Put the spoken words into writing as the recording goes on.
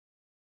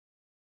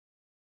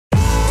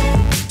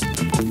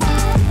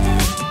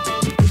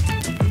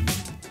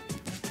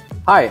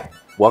Hi,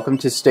 welcome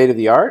to State of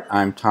the Art.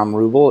 I'm Thom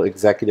Rubel,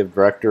 Executive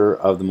Director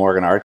of the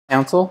Morgan Arts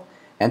Council,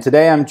 and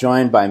today I'm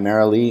joined by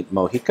Marilee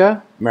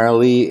Mojica.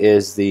 Marilee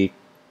is the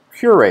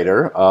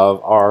curator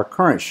of our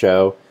current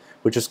show,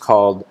 which is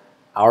called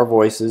Our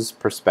Voices,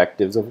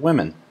 Perspectives of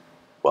Women.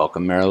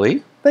 Welcome,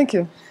 Marilee. Thank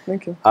you.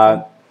 Thank you.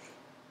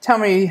 Tell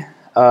me,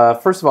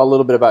 first of all, a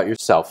little bit about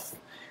yourself,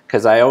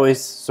 because I always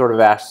sort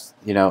of ask,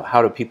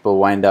 how do people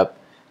wind up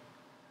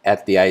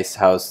at the Ice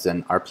House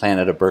and our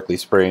planet of Berkeley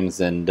Springs,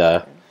 and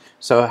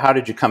so how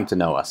did you come to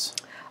know us?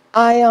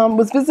 I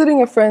was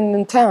visiting a friend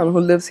in town who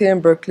lives here in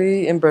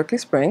Berkeley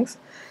Springs.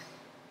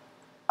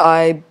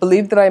 I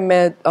believe that I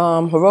met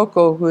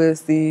Hiroko, who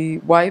is the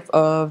wife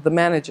of the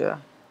manager,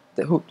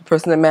 the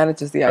person that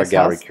manages the Ice House.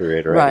 Our gallery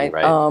curator,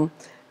 right?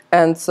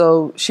 And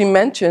so she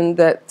mentioned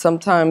that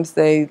sometimes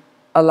they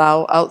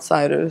allow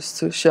outsiders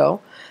to show.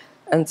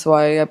 And so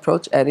I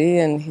approached Eddie,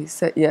 and he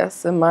said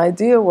yes. And my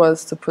idea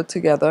was to put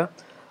together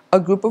a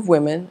group of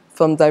women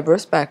from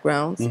diverse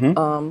backgrounds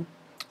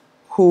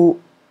who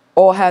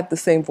all had the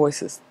same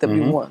voices that we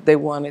want. They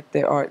wanted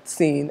their art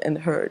seen and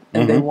heard,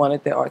 and they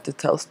wanted their art to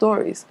tell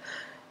stories.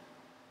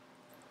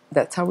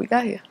 That's how we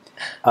got here.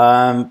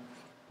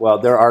 Well,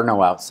 there are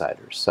no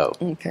outsiders, so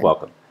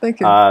welcome.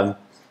 Thank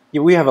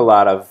you. We have a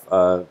lot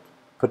of,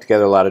 put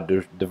together a lot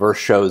of diverse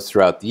shows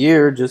throughout the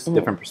year, just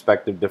different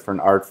perspective,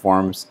 different art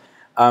forms.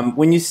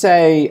 When you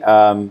say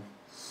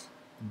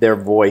their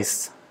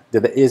voice,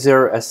 is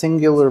there a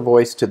singular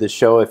voice to the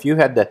show? If you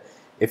had to,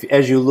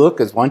 as you look,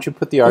 once you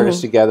put the artists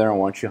together and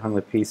once you hung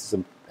the pieces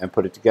and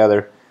put it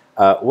together,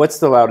 what's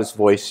the loudest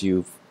voice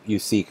you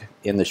seek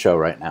in the show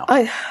right now?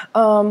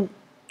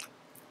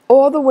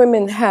 All the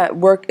women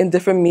work in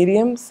different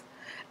mediums,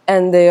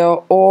 and they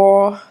are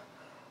all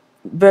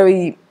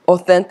very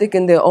authentic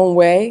in their own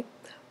way,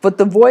 but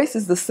the voice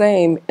is the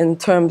same in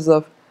terms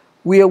of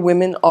we are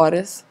women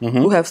artists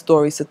who have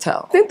stories to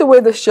tell. I think the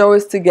way the show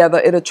is together,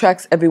 it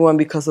attracts everyone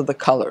because of the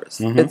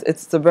colors.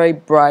 It's a very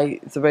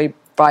bright, it's a very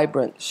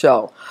vibrant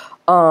show.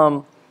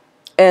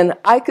 And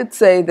I could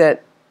say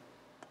that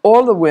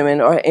all the women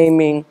are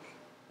aiming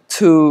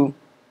to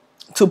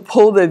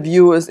pull their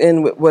viewers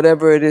in with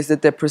whatever it is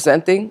that they're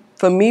presenting.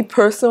 For me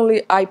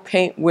personally, I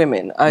paint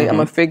women. I am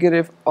a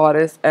figurative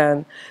artist,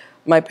 and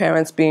my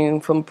parents being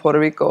from Puerto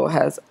Rico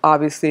has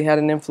obviously had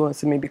an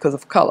influence in me because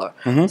of color.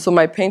 So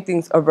my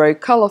paintings are very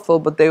colorful,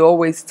 but they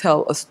always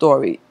tell a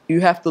story.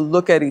 You have to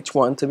look at each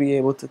one to be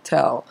able to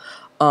tell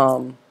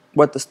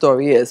what the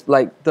story is.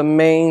 Like the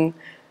main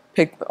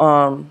pic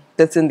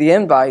that's in the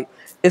invite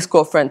is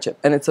called Friendship,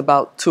 and it's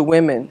about two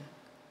women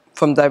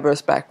from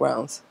diverse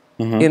backgrounds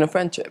in a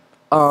friendship.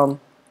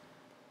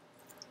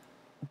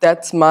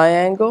 That's my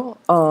angle.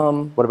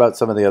 What about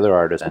some of the other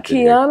artists?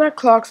 Kiana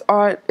Clark's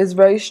art is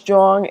very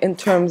strong in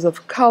terms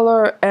of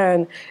color,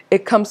 and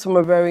it comes from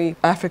a very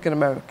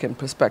African-American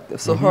perspective.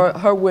 So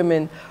her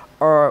women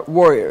are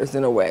warriors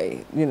in a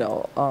way,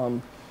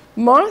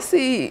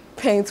 Marcy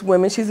paints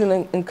women. She's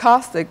an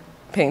encaustic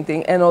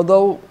painting, and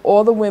although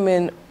all the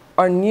women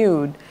are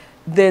nude,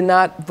 they're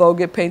not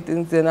vulgar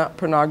paintings, they're not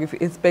pornography.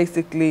 It's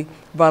basically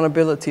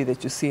vulnerability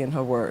that you see in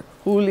her work.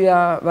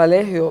 Julia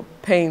Vallejo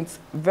paints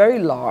very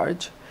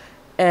large,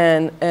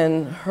 and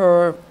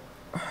her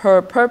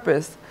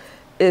purpose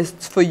is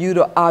for you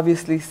to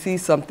obviously see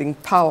something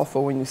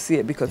powerful when you see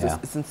it, because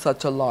it's in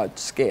such a large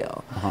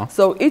scale.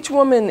 So each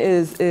woman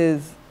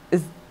is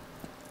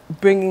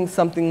bringing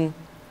something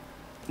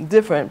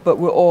different, but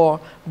we're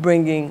all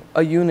bringing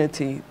a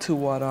unity to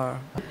what are.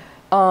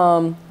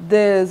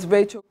 There's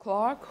Rachel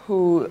Clark,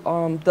 who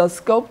does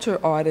sculpture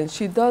art, and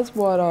she does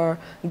what are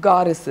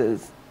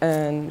goddesses,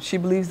 and she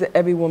believes that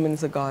every woman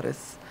is a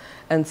goddess.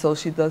 And so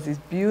she does these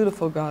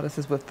beautiful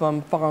goddesses with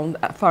found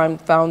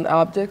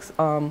objects.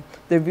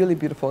 They're really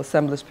beautiful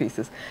assemblage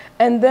pieces.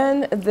 And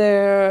then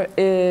there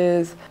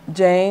is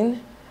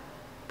Jane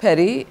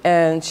Petty,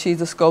 and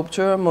she's a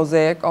sculptor,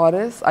 mosaic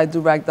artist. I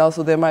do ragdoll,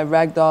 so they're my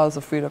ragdolls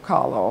of Frida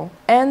Kahlo.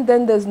 And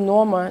then there's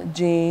Norma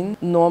Jean.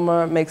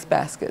 Norma makes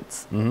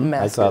baskets.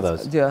 I saw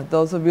those. Yeah,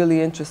 those are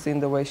really interesting,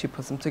 the way she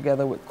puts them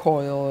together with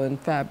coil and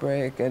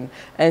fabric.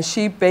 And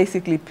she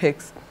basically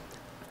picks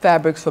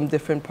fabrics from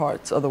different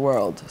parts of the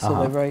world. So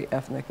they're very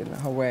ethnic in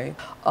her way.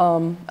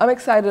 I'm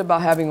excited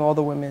about having all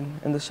the women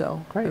in the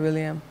show. Great. I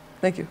really am.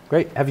 Thank you.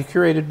 Great. Have you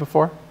curated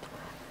before?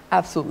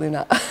 Absolutely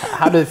not.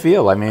 How did it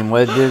feel? I mean,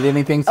 did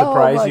anything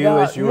surprise you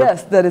as you were?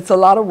 Yes, that it's a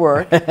lot of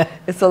work.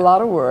 It's a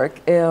lot of work.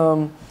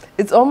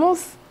 It's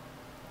almost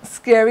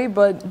scary,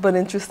 but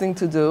interesting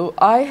to do.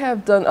 I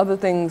have done other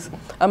things.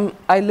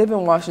 I live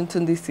in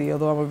Washington, D.C.,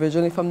 although I'm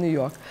originally from New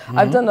York.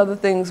 I've done other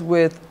things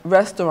with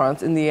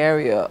restaurants in the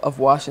area of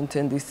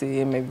Washington, D.C.,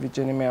 and maybe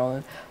Virginia,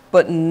 Maryland,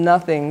 but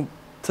nothing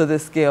to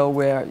this scale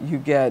where you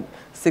get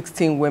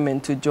 16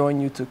 women to join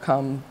you to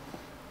come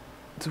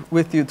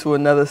with you to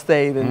another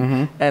state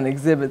and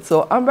exhibit.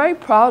 So I'm very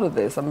proud of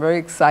this. I'm very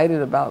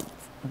excited about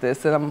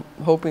this, and I'm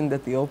hoping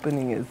that the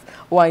opening is,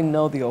 well, I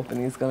know the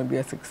opening is going to be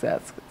a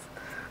success.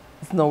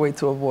 There's no way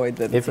to avoid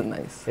that. It's a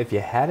nice. If you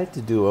had it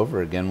to do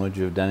over again, would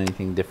you have done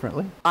anything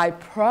differently? I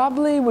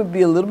probably would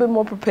be a little bit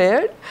more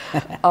prepared.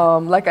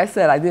 Like I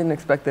said, I didn't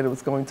expect that it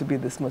was going to be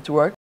this much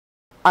work.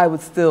 I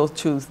would still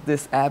choose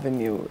this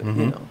avenue,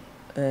 you know,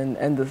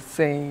 and the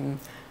same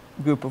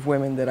group of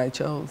women that I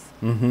chose.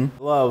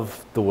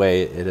 Love the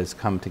way it has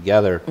come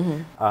together.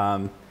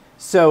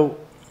 So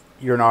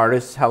you're an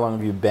artist. How long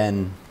have you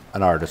been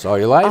an artist? All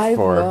your life?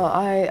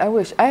 I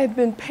wish. I had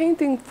been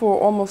painting for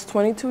almost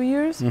 22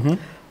 years,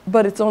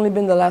 but it's only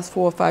been the last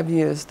 4 or 5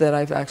 years that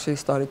I've actually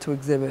started to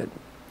exhibit.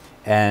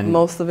 And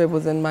most of it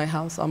was in my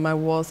house, on my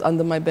walls,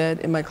 under my bed,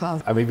 in my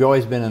closet. I mean, you've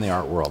always been in the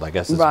art world, I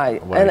guess.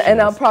 Right,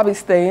 and I'll probably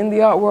stay in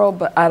the art world,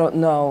 but I don't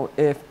know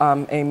if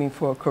I'm aiming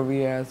for a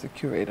career as a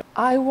curator.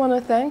 I want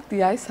to thank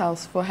the Ice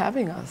House for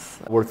having us.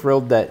 We're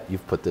thrilled that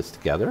you've put this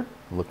together.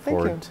 Look Thank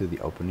forward you. to the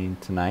opening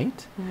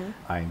tonight.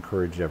 I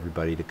encourage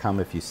everybody to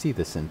come if you see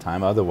this in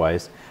time.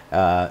 Otherwise,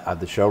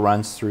 the show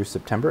runs through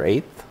September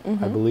 8th,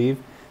 I believe.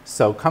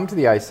 So come to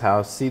the Ice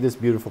House, see this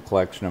beautiful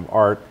collection of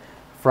art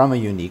from a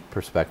unique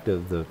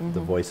perspective, the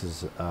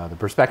voices, the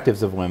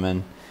perspectives of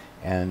women,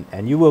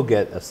 and you will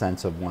get a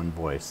sense of one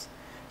voice.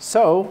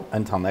 So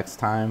until next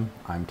time,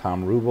 I'm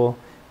Thom Rubel.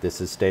 This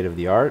is State of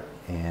the Art,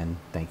 and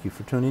thank you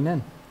for tuning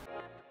in.